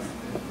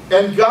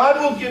 And God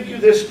will give you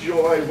this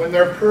joy when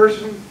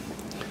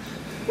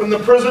when the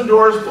prison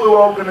doors flew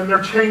open and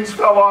their chains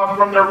fell off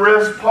from their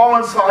wrists. Paul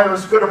and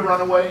Silas could have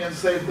run away and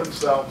saved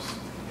themselves.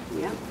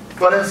 Yep.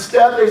 But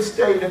instead they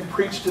stayed and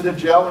preached to the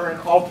jailer and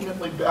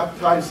ultimately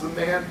baptized the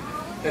man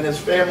and his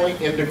family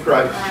into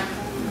Christ.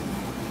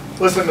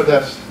 Listen to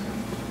this.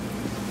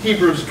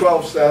 Hebrews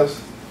 12 says,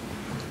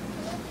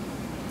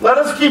 let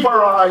us keep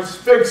our eyes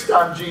fixed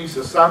on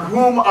Jesus, on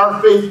whom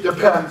our faith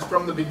depends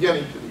from the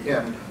beginning to the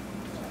end.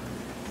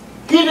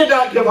 He did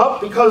not give up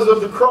because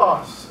of the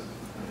cross.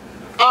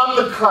 On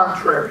the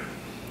contrary,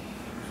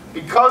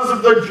 because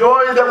of the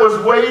joy that was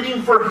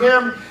waiting for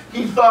Him,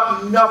 He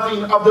thought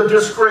nothing of the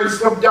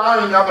disgrace of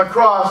dying on the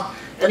cross,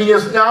 and He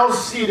is now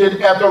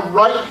seated at the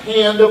right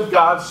hand of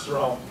God's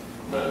throne.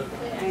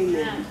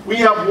 Amen. We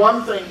have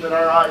one thing that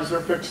our eyes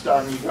are fixed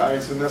on, you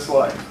guys, in this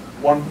life.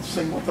 One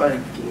single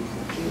thing.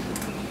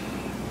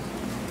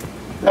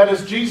 That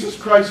is Jesus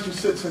Christ who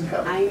sits in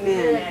heaven.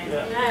 Amen.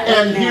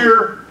 And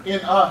here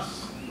in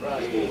us.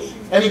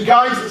 And He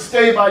guides us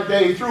day by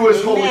day through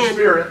His Holy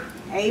Spirit.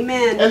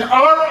 Amen. And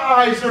our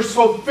eyes are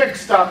so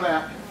fixed on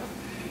that.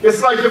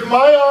 It's like if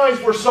my eyes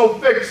were so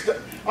fixed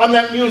on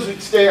that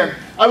music stand,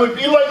 I would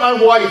be like my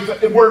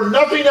wife, where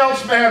nothing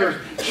else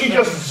matters. She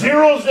just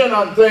zeroes in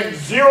on things,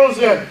 zeroes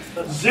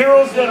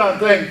in on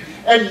things,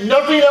 and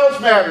nothing else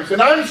matters.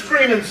 And I'm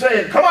screaming,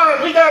 saying, "Come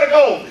on, we gotta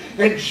go."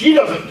 And she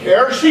doesn't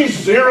care. She's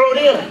zeroed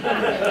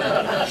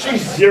in.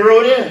 She's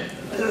zeroed in.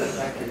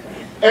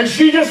 And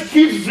she just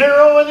keeps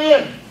zeroing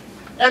in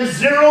and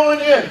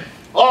zeroing in.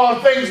 Oh,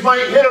 things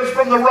might hit us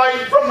from the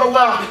right, from the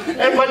left,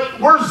 but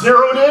we're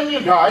zeroed in,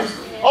 you guys.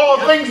 Oh,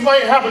 things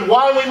might happen.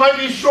 Why? We might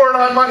be short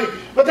on money.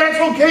 But that's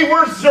okay.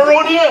 We're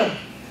zeroed in.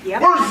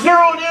 Yep. We're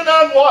zeroed in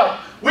on what?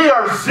 We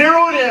are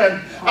zeroed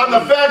in on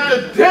the fact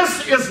that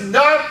this is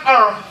not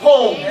our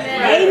home.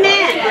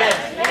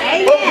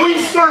 Amen. But we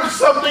serve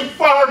something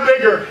far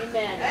bigger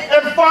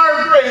and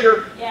far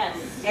greater. Yes.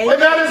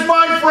 And that is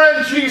my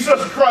friend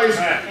Jesus Christ,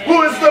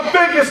 who is the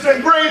biggest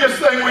and greatest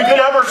thing we could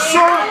ever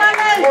serve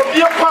or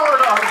be a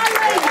part of.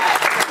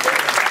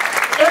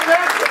 And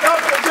that's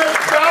enough to get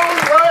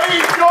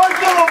downright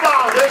joyful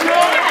about it.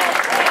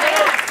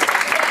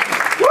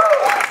 Woo!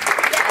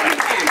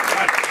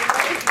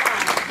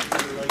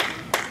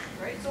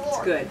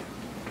 It's good.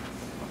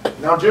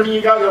 Now, Jimmy,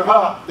 you got your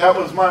hop. That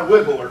was my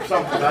wiggle or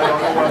something. I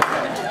don't know what.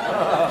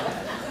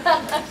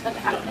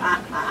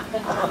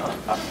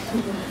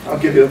 I'll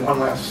give you one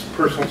last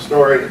personal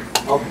story.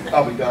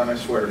 I'll be done, I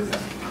swear to you.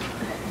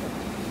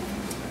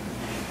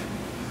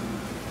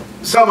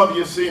 Some of you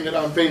have seen it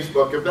on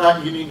Facebook. If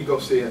not, you need to go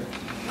see it.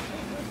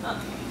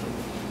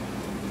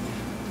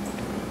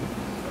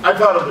 I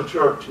thought of the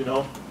church, you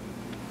know,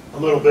 a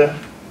little bit.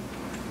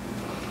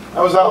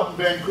 I was out in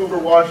Vancouver,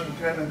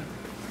 Washington, and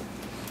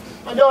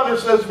my daughter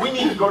says, "We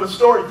need to go to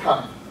story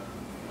time."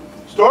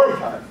 Story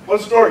time?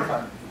 What's story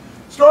time?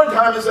 Story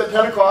time is at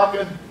 10 o'clock,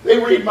 and they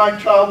read my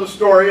child a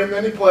story, and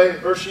then he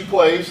she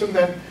plays, and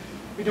then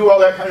we do all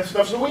that kind of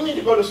stuff. So we need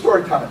to go to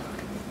story time.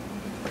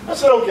 I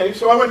said, okay.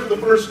 So I went to the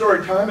first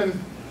story time, and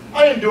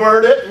I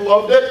endured it and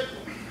loved it.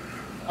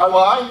 I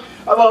lied.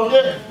 I loved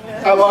it.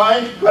 I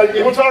lied, but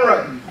it was all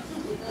right.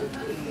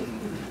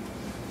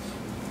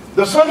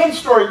 The second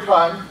story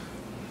time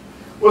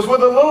was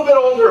with a little bit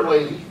older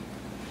lady,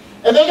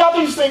 and they got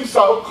these things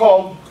out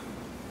called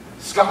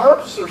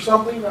scarves or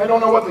something. I don't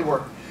know what they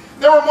were.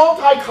 They were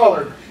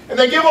multicolored, and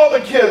they give all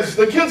the kids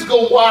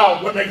go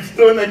wild when they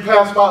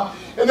pass them out.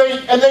 And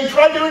they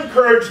tried to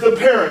encourage the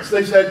parents.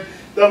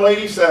 The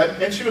lady said,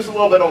 and she was a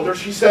little bit older,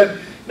 she said,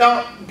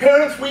 "Now,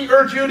 parents, we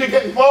urge you to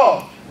get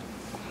involved."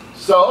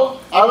 So,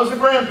 I was a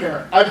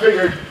grandparent. I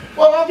figured,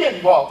 well, I'll get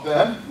involved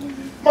then.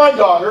 My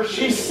daughter,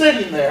 she's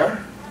sitting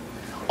there.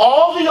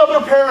 All the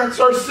other parents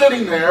are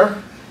sitting there,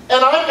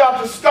 and I've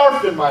got the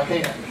scarf in my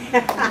hand.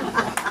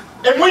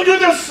 And we do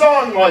this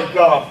song like,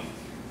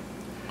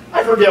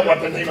 I forget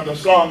what the name of the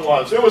song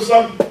was. It was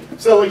some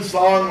silly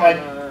song like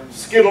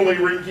Skiddly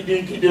Rinky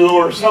Dinky Doo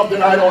or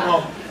something. I don't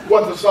know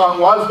what the song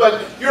was,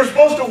 but you're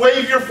supposed to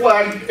wave your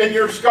flag and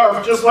your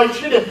scarf just like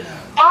she did.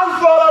 I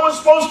thought I was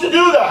supposed to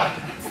do that.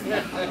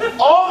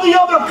 All the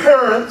other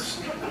parents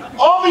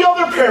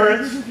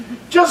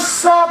just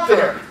sat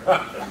there.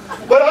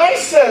 But I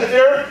sat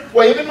there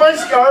waving my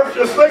scarf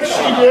just like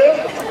she did,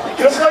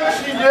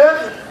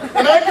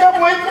 and I kept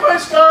waving my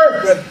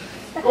scarf and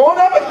going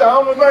up and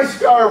down with my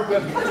scarf.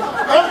 And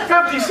I'm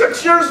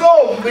 56 years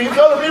old, and these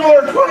other people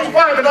are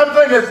 25, and I'm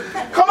thinking,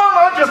 come on,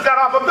 I just got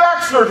off of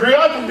back surgery,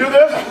 I can do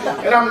this.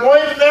 And I'm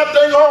waving that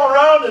thing all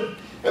around,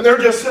 and they're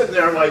just sitting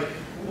there like,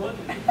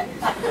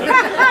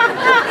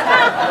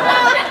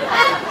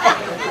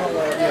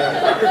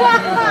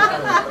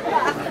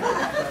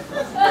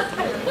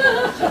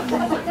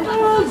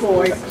 Oh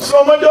boy.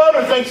 so my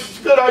daughter thinks it's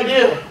a good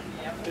idea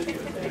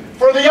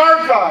for the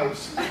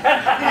archives. When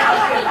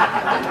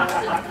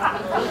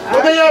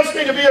they asked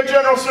me to be a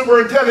general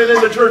superintendent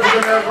in the church of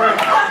the Nazarene,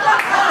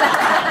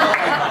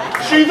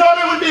 she thought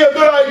it would be a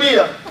good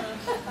idea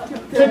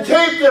to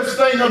tape this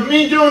thing of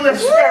me doing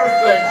this scarf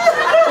thing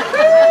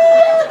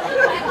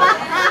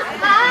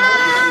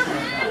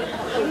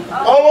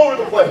all over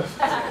the place.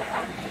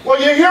 Well,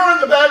 you hear in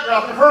the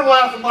background her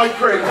laughing like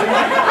crazy.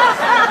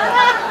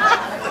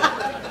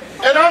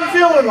 And I'm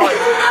feeling like,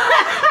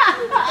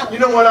 you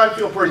know what, I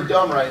feel pretty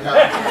dumb right now.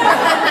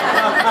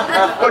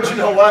 But you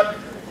know what?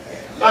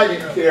 I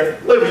didn't care.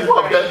 Libby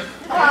loved it.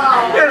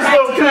 Here's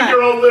little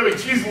 2-year-old Libby.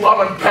 She's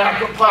loving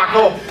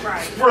Paco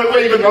for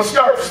waving the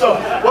scarf. So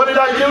what did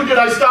I do? Did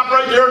I stop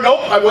right there?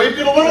 Nope, I waved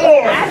it a little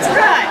more. That's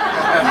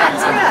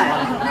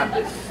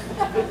good.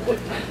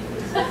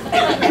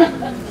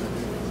 That's good.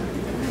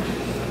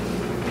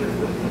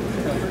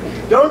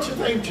 Don't you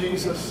think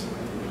Jesus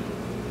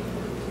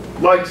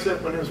likes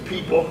it when his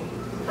people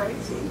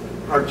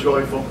are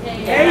joyful?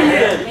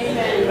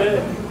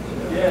 Amen.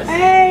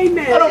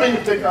 I don't mean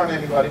to pick on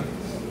anybody.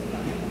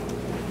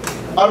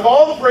 Out of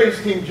all the praise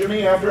team,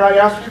 Jimmy, after I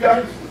asked you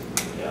guys,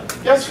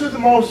 guess who the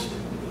most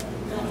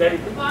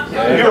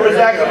You're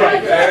exactly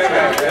right.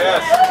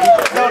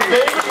 Now,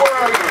 David, where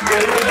are you?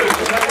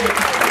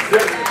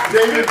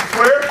 David,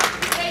 where?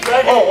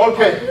 Oh,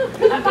 okay.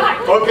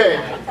 Okay.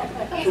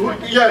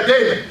 Yeah,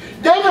 David.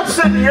 David's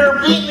sitting here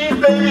beating these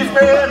babies,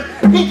 man.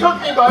 He took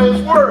me by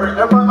his word,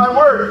 by my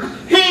word.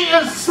 He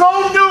is so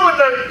new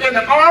in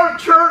our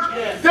church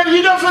that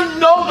he doesn't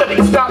know that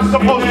he's not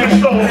supposed to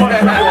show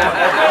much.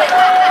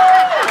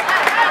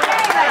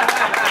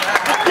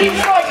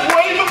 He's like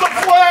waving the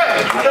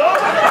flag, you know?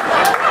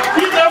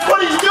 That's what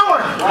he's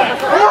doing.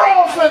 We're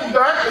all sitting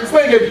back and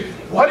thinking,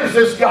 what is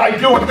this guy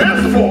doing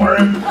this for?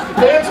 And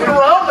dancing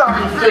around on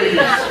these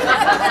babies.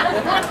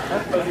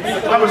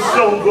 I was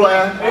so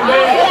glad.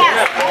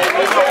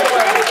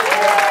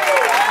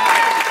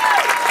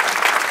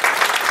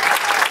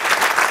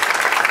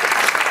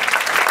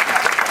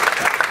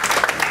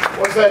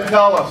 What's that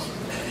tell us?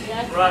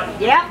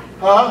 Right. Yep.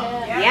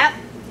 Huh? Yep.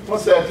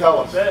 What's that tell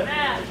us?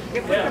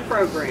 Get with the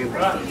program.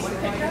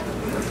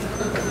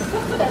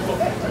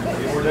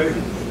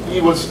 He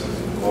was.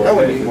 Yeah,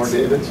 we need more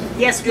Davids.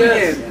 Yes, we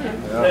do.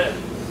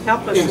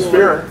 Help us, In Lord.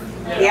 spirit.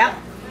 Yep.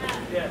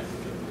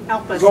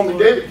 Help us, Because only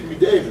Lord. David can be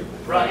David.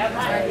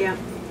 Yeah.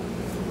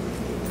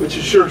 But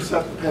you sure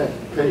set the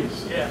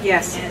pace.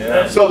 Yes.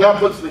 So that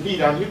puts the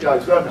heat on you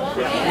guys, doesn't it?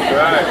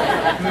 Right.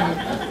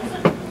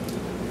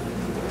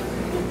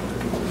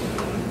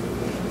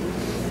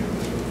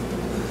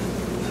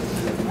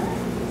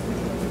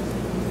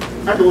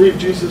 I believe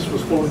Jesus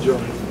was full of joy.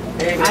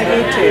 I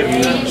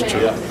do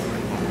too.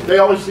 They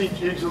always see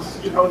Jesus,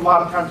 you know, a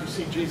lot of times you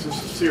see Jesus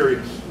as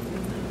serious.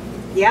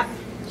 Yep.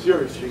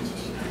 Serious Jesus.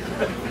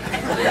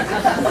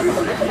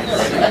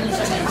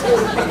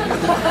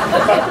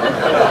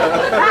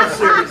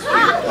 Serious Jesus.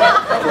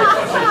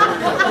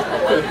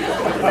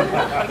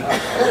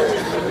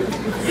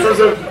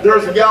 There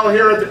was a gal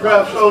here at the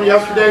craft show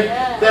yesterday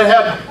that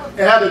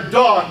had a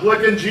dog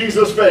licking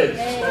Jesus' face.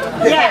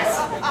 Yes.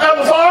 That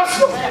was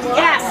awesome.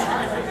 Yes.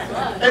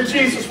 And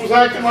Jesus was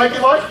acting like he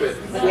liked it.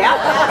 Yep.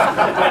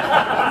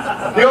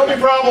 The only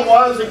problem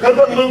was he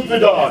couldn't move the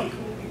dog.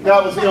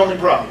 That was the only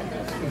problem.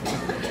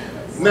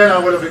 And then I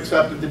would have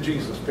accepted the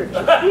Jesus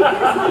picture.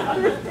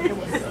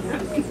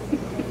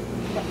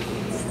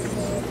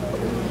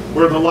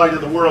 We're the light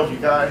of the world, you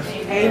guys.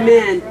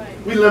 Amen.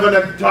 We live in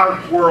a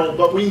dark world,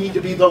 but we need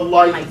to be the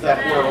light of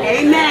that world.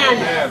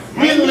 Amen.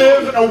 We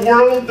live in a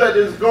world that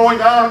is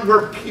going on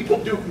where people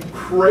do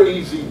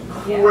crazy,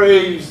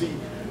 crazy,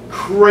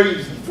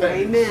 crazy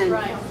things. Amen.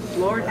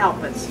 Lord,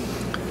 help us.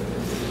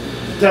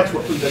 That's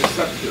what we've been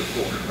sent here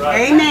for.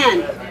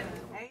 Amen.